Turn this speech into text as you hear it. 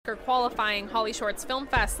Oscar qualifying HollyShorts Film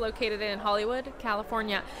Fest located in Hollywood,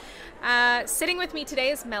 California. Sitting with me today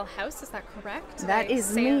is Mel House. Is that correct? That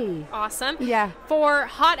is me. Awesome. Yeah. For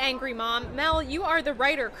Hot Angry Mom, Mel, you are the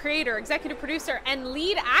writer, creator, executive producer, and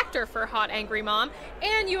lead actor for Hot Angry Mom.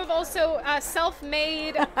 And you have also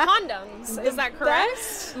self-made condoms. Is that correct?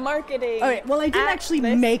 Best marketing. All right. Well, I didn't actually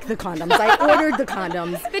make the condoms. I ordered the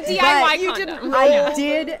condoms. The DIY you condom. didn't I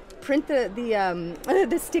did print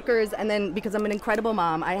the stickers, and then because I'm an incredible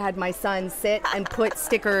mom, I had my son sit and put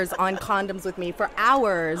stickers on condoms with me for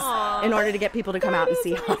hours in order to get people to come out and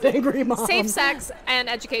see Hot Angry Mom. Safe sex and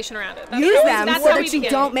education around it. Use them that's so how we that you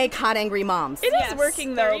begin. don't make Hot Angry Moms. It is Yes,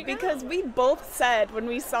 working there though, you go. because we both said when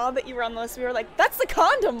we saw that you were on the list, we were like, "That's the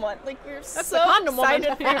condom one!" Like we were so the condom woman.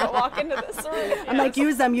 excited for you to walk into this room. I'm like,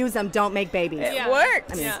 use them, don't make babies. Yeah. It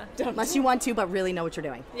worked. I mean, Yeah. unless you want to, but really know what you're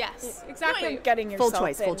doing. Yes, What exactly. you're getting Full yourself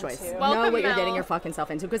choice, full into. choice. Welcome, know what you're Mel. getting your fucking self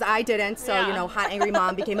into, because I didn't. So Yeah. Hot Angry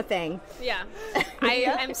Mom became a thing. Yeah, I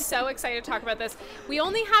am so excited to talk about this. We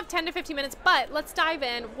only have 10 to 15 minutes, but let's dive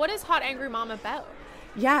in. What is Hot Angry Mom about?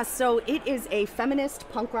 Yeah, so it is a feminist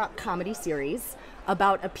punk rock comedy series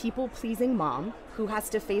about a people-pleasing mom who has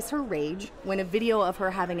to face her rage when a video of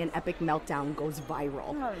her having an epic meltdown goes viral.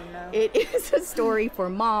 Oh, no. It is a story for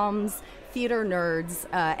moms, theater nerds,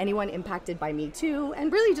 anyone impacted by Me Too,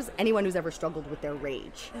 and really just anyone who's ever struggled with their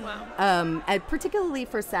rage. Wow. And particularly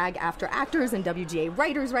for SAG-AFTRA actors and WGA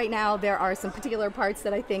writers right now, there are some particular parts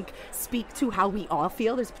that I think speak to how we all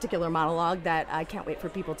feel. There's a particular monologue that I can't wait for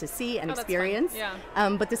people to see and Oh, that's experience. fun.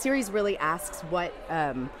 Yeah. But the series really asks what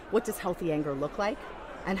does healthy anger look like,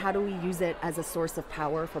 and how do we use it as a source of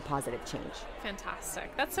power for positive change?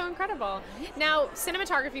 Fantastic. That's so incredible. Now,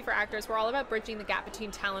 cinematography for actors, we're all about bridging the gap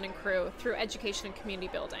between talent and crew through education and community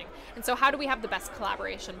building. And so how do we have the best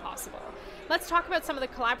collaboration possible? Let's talk about some of the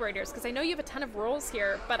collaborators, because I know you have a ton of roles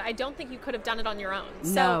here, but I don't think you could have done it on your own.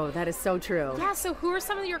 So, No, that is so true. yeah, so who are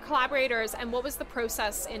some of your collaborators, and what was the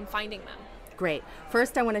process in finding them? Great.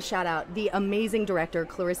 First, I want to shout out the amazing director,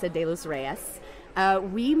 Clarissa de los Reyes.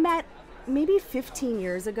 We met maybe 15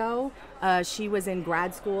 years ago. She was in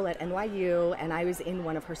grad school at NYU, and I was in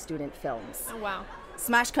one of her student films. Oh, wow.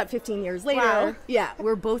 Smash cut 15 years later. Wow. Yeah,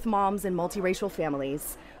 we're both moms in multiracial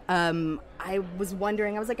families. I was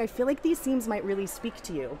wondering, I was like, I feel like these themes might really speak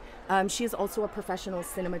to you. She is also a professional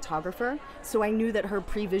cinematographer, so I knew that her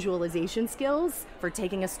pre-visualization skills for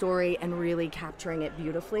taking a story and really capturing it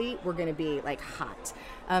beautifully were going to be like hot.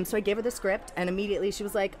 So I gave her the script, and immediately she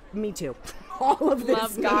was like, me too. All of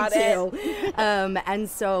this, me got too. And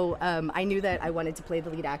so I knew that I wanted to play the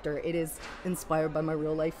lead actor. It is inspired by my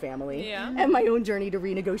real life family and my own journey to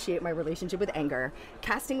renegotiate my relationship with anger.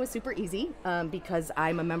 Casting was super easy because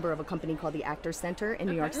I'm a member of a company called the Actors Center in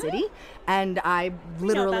New York City, and I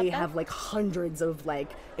literally have like hundreds of like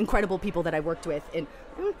incredible people that I worked with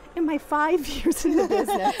in my 5 years in the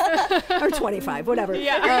business, or 25, whatever.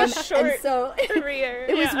 Yeah, short and so career.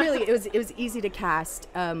 it was really it was easy to cast.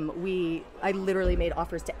 I literally made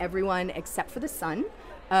offers to everyone except for the son,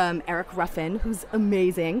 Eric Ruffin, who's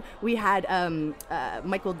amazing. We had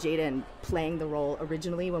Michael Jaden playing the role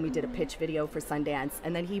originally when we did a pitch video for Sundance,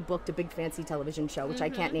 and then he booked a big fancy television show, which I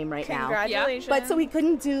can't name right now. Congratulations. But so we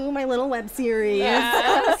couldn't do my little web series.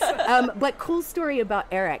 Yes. But cool story about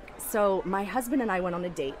Eric. So my husband and I went on a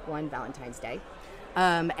date one Valentine's Day.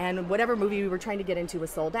 And whatever movie we were trying to get into was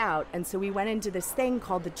sold out. And so we went into this thing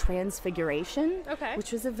called The Transfiguration,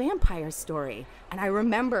 which was a vampire story. And I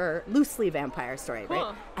remember, loosely vampire story,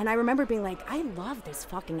 right? And I remember being like, I love this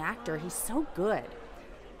fucking actor. He's so good.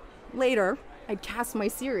 Later, I'd cast my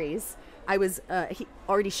series. He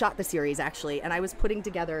already shot the series actually, and I was putting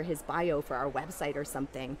together his bio for our website or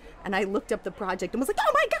something, and I looked up the project and was like,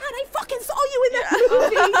 oh my God, I fucking saw you in that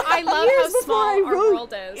movie. I love Years how before small I our wrote-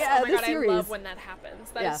 world is. Yeah, Oh my the God, series. I love when that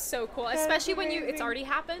happens. That is Yeah. so cool, especially when it's already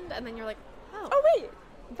happened, and then you're like, Oh wait.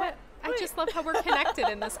 but I just love how we're connected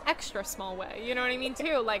in this extra small way. You know what I mean,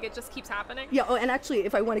 too? Like, it just keeps happening. Yeah, and actually,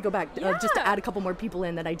 if I want to go back, just to Yeah. add a couple more people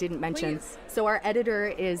in that I didn't mention. Please. So our editor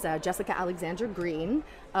is Jessica Alexandra Green.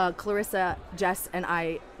 Clarissa, Jess, and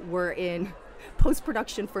I were in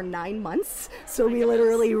post-production for 9 months, so we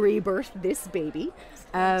literally rebirthed this baby.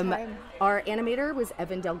 Our animator was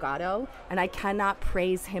Evan Delgado, and I cannot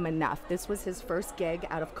praise him enough. This was his first gig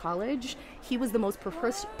out of college. He was the most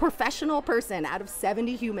professional person out of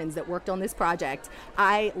 70 humans that worked on this project.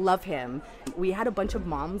 I love him. We had a bunch of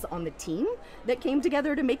moms on the team that came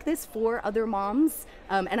together to make this, 4 other moms.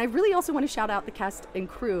 And I really also want to shout out the cast and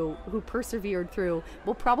crew who persevered through.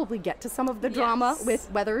 We'll probably get to some of the drama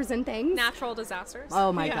with weathers and things. Natural disasters. disasters.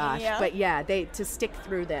 Oh my gosh. Yeah. But yeah, to stick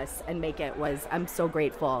through this and make it I'm so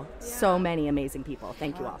grateful. So many amazing people.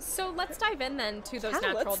 Thank you all. So let's dive in then to those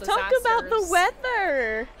natural Let's disasters. talk about the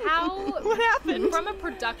weather. What happened? From a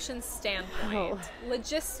production standpoint,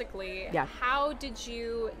 logistically, how did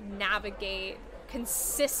you navigate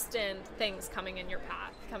consistent things coming in your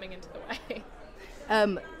path, coming into the way?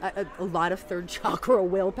 A lot of third chakra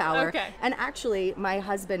willpower. Okay. And actually, my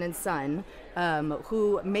husband and son,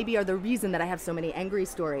 who maybe are the reason that I have so many angry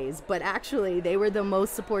stories, but actually they were the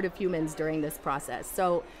most supportive humans during this process.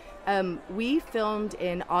 So we filmed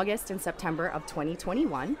in August and September of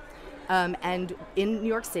 2021. And in New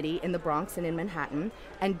York City, in the Bronx and in Manhattan.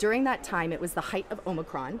 And during that time, it was the height of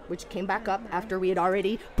Omicron, which came back up after we had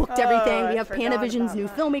already booked everything. We have Panavision's new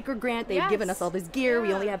filmmaker grant. They've given us all this gear.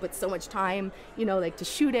 We only had but so much time, to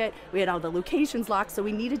shoot it. We had all the locations locked, so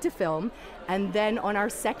we needed to film. And then on our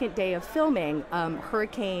second day of filming,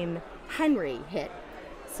 Hurricane Henry hit.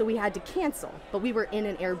 So we had to cancel, but we were in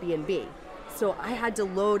an Airbnb. So I had to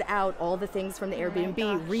load out all the things from the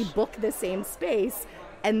Airbnb, rebook the same space.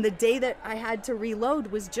 And the day that I had to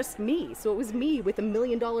reload was just me. So it was me with $1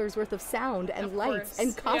 million worth of sound and lights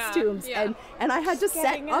and costumes. And I had to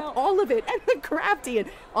set up all of it and the crafty and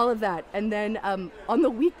all of that. And then on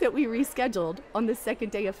the week that we rescheduled, on the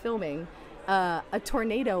second day of filming, a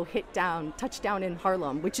tornado touched down in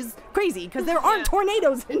Harlem, which is crazy because there aren't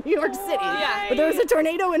tornadoes in New York City. But there was a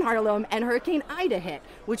tornado in Harlem, and Hurricane Ida hit,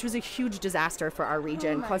 which was a huge disaster for our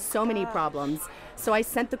region, caused so many problems. So I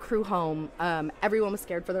sent the crew home. Everyone was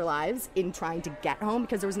scared for their lives in trying to get home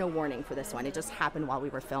because there was no warning for this one. It just happened while we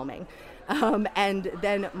were filming. And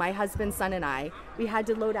then my husband, son, and I, we had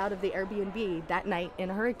to load out of the Airbnb that night in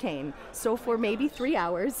a hurricane. So for maybe 3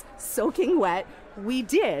 hours, soaking wet, we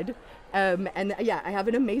did. And I have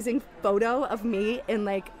an amazing photo of me in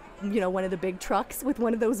one of the big trucks with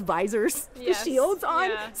one of those visors, the shields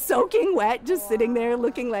on, soaking wet, just sitting there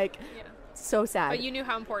looking like so sad. But you knew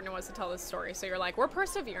how important it was to tell this story, so you're like, we're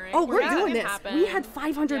persevering. Oh, we're doing this. We had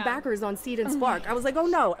 500 backers on Seed and Spark. I was like, oh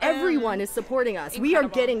no, everyone is supporting us. Incredible. We are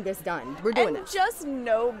getting this done. We're doing and this. Just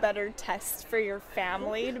no better test for your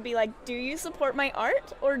family to be like, do you support my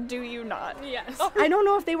art or do you not? Yes. I don't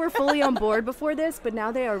know if they were fully on board before this, but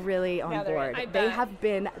now they are really on board. They have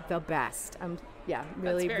been the best. I'm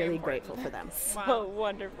really, really grateful for them. So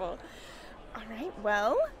wonderful. All right,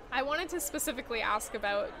 well, I wanted to specifically ask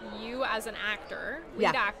about you as an actor,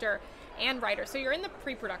 lead actor, and writer. So you're in the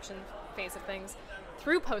pre-production phase of things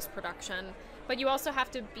through post-production, but you also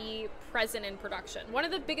have to be present in production. One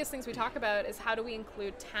of the biggest things we talk about is how do we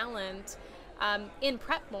include talent in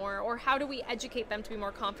prep more, or how do we educate them to be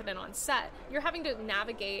more confident on set? You're having to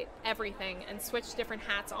navigate everything and switch different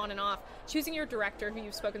hats on and off. Choosing your director, who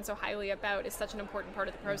you've spoken so highly about, is such an important part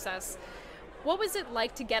of the process. What was it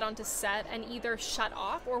like to get onto set and either shut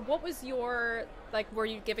off, or what was your, were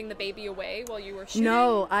you giving the baby away while you were shooting?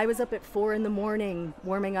 No, I was up at 4 a.m,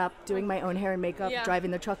 warming up, doing my own hair and makeup,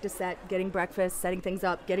 driving the truck to set, getting breakfast, setting things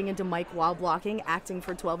up, getting into mic while blocking, acting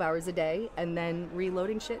for 12 hours a day, and then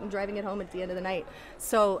reloading shit and driving it home at the end of the night.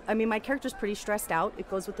 So, my character's pretty stressed out. It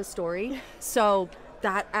goes with the story. So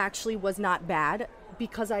that actually was not bad.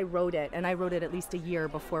 Because I wrote it, and I wrote it at least a year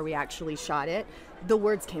before we actually shot it, the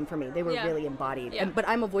words came from me. They were really embodied. But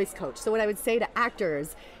I'm a voice coach. So what I would say to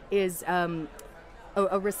actors is a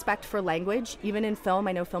respect for language. Even in film,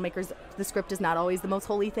 I know filmmakers, the script is not always the most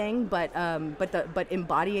holy thing, but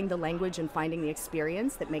embodying the language and finding the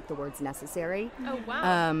experience that make the words necessary. Oh,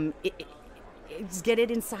 wow. Get it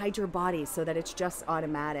inside your body so that it's just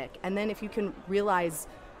automatic. And then if you can realize...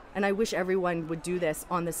 And I wish everyone would do this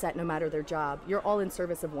on the set, no matter their job. You're all in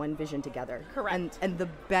service of one vision together. Correct. And the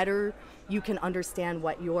better you can understand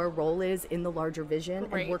what your role is in the larger vision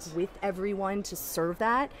and work with everyone to serve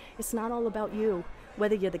that, it's not all about you.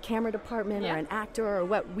 Whether you're the camera department or an actor or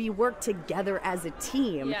what, we work together as a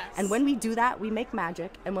team. Yes. And when we do that, we make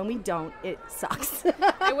magic. And when we don't, it sucks.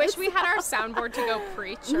 I wish we had our soundboard to go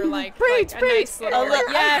preach or preach. Nice little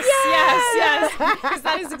yes. Because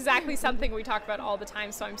that is exactly something we talk about all the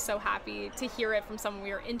time. So I'm so happy to hear it from someone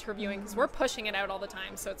we are interviewing, because we're pushing it out all the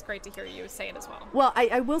time. So it's great to hear you say it as well. Well,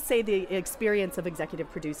 I will say the experience of executive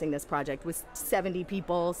producing this project with 70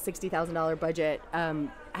 people, $60,000 budget,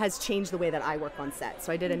 has changed the way that I work on set.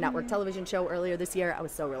 So I did a network television show earlier this year. I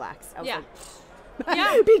was so relaxed. I was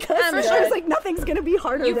because I was like, nothing's going to be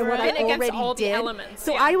harder than what I already did. Elements,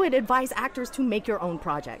 so I would advise actors to make your own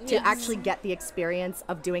project, to actually get the experience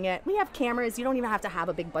of doing it. We have cameras. You don't even have to have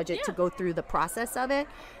a big budget to go through the process of it.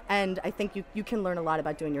 And I think you can learn a lot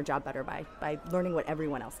about doing your job better by learning what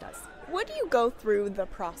everyone else does. Would you go through the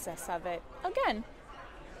process of it again?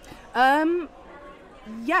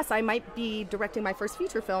 yes, I might be directing my first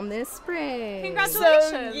feature film this spring.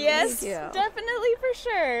 Congratulations. So, yes, definitely for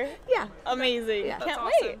sure. Yeah. Amazing. Yeah. Can't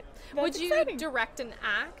That's wait. awesome. Would you direct an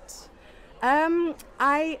act?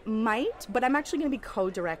 I might, but I'm actually going to be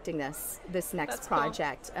co-directing this next That's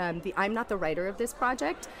project. I'm not the writer of this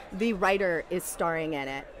project. The writer is starring in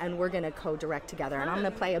it, and we're going to co-direct together. And I'm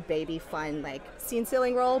going to play a baby, fun, like, scene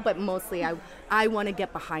stealing role, but mostly I want to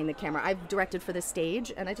get behind the camera. I've directed for the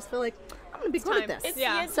stage, and I just feel like I'm going to be good at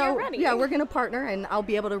this. So we're going to partner, and I'll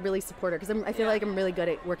be able to really support her because I feel like I'm really good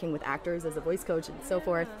at working with actors as a voice coach and so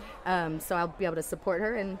forth. So I'll be able to support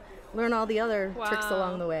her and learn all the other tricks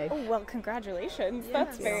along the way. Oh, well, congratulations. Yes.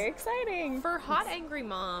 That's very exciting. For Hot Angry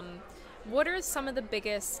Mom, what are some of the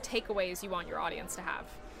biggest takeaways you want your audience to have?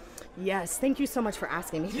 Yes, thank you so much for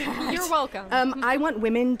asking me that. You're welcome. I want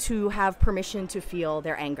women to have permission to feel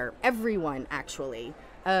their anger. Everyone, actually.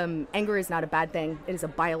 Anger is not a bad thing. It is a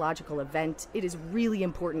biological event. It is really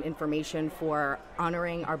important information for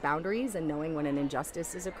honoring our boundaries and knowing when an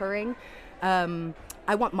injustice is occurring.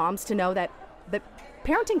 I want moms to know that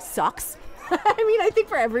parenting sucks. I mean, I think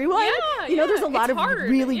for everyone, there's a lot of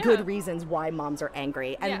really good reasons why moms are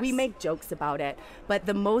angry, and we make jokes about it. But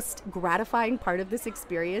the most gratifying part of this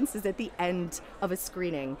experience is at the end of a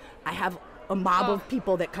screening, I have a mob of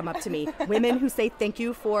people that come up to me, women who say thank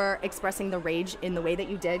you for expressing the rage in the way that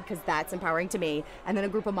you did, because that's empowering to me, and then a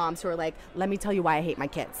group of moms who are like, let me tell you why I hate my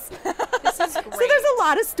kids. This is great. So there's a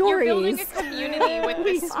lot of stories. You're building a community with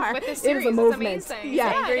this series. It is a movement. It's amazing.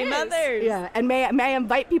 Yeah. Angry mothers. Yeah, and may I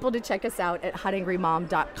invite people to check us out at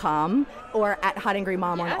hotangrymom.com or at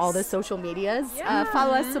hotangrymom on all the social medias.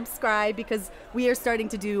 Follow us, subscribe, because we are starting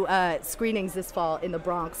to do screenings this fall in the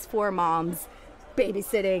Bronx for moms,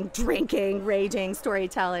 babysitting, drinking, raging,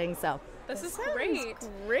 storytelling. So this is great.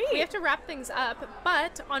 We have to wrap things up,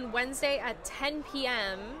 but on Wednesday at 10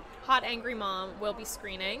 p.m., Hot Angry Mom will be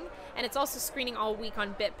screening, and it's also screening all week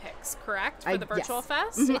on BitPix, correct? For the virtual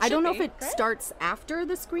fest? Mm-hmm. I don't know if it starts after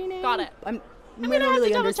the screening. Got it. I'm gonna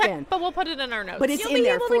really understand. But we'll put it in our notes. But it's in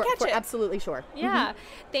there for absolutely sure. Yeah.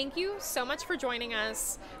 Thank you so much for joining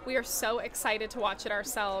us. We are so excited to watch it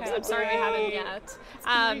ourselves. I'm sorry we haven't yet. It's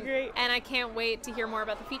gonna be great. And I can't wait to hear more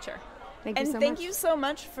about the feature. Thank you so much. Thank you so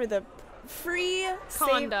much for the free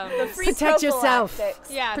condoms. The free protect yourself.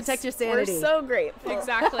 Yes. Protect your sanity. We're so grateful.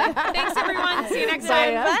 Exactly. Thanks, everyone. See you next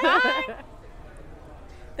time. Bye.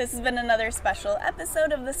 This has been another special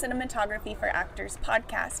episode of the Cinematography for Actors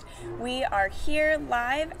podcast. We are here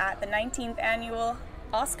live at the 19th annual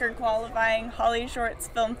Oscar qualifying HollyShorts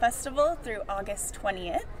Film Festival through August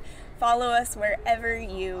 20th. Follow us wherever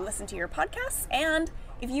you listen to your podcasts, and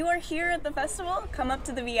if you are here at the festival, come up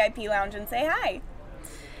to the VIP lounge and say hi.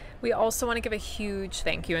 We also want to give a huge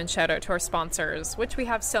thank you and shout out to our sponsors, which we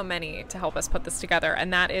have so many to help us put this together,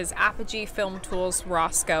 and that is Apogee Film Tools,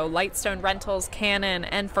 Roscoe, Lightstone Rentals, Canon,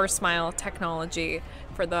 and First Smile Technology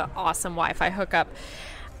for the awesome Wi-Fi hookup.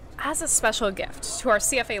 As a special gift to our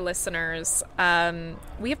CFA listeners,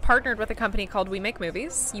 we have partnered with a company called We Make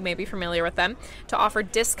Movies, you may be familiar with them, to offer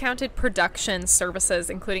discounted production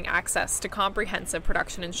services, including access to comprehensive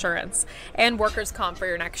production insurance and workers' comp for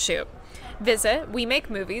your next shoot. Visit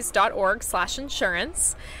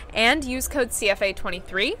wemakemovies.org/insurance and use code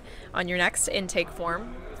CFA23 on your next intake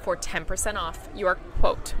form for 10% off your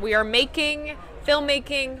quote. We are making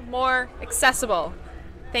filmmaking more accessible.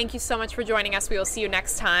 Thank you so much for joining us. We will see you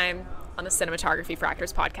next time on the Cinematography for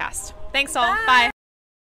Actors podcast. Thanks all. Bye.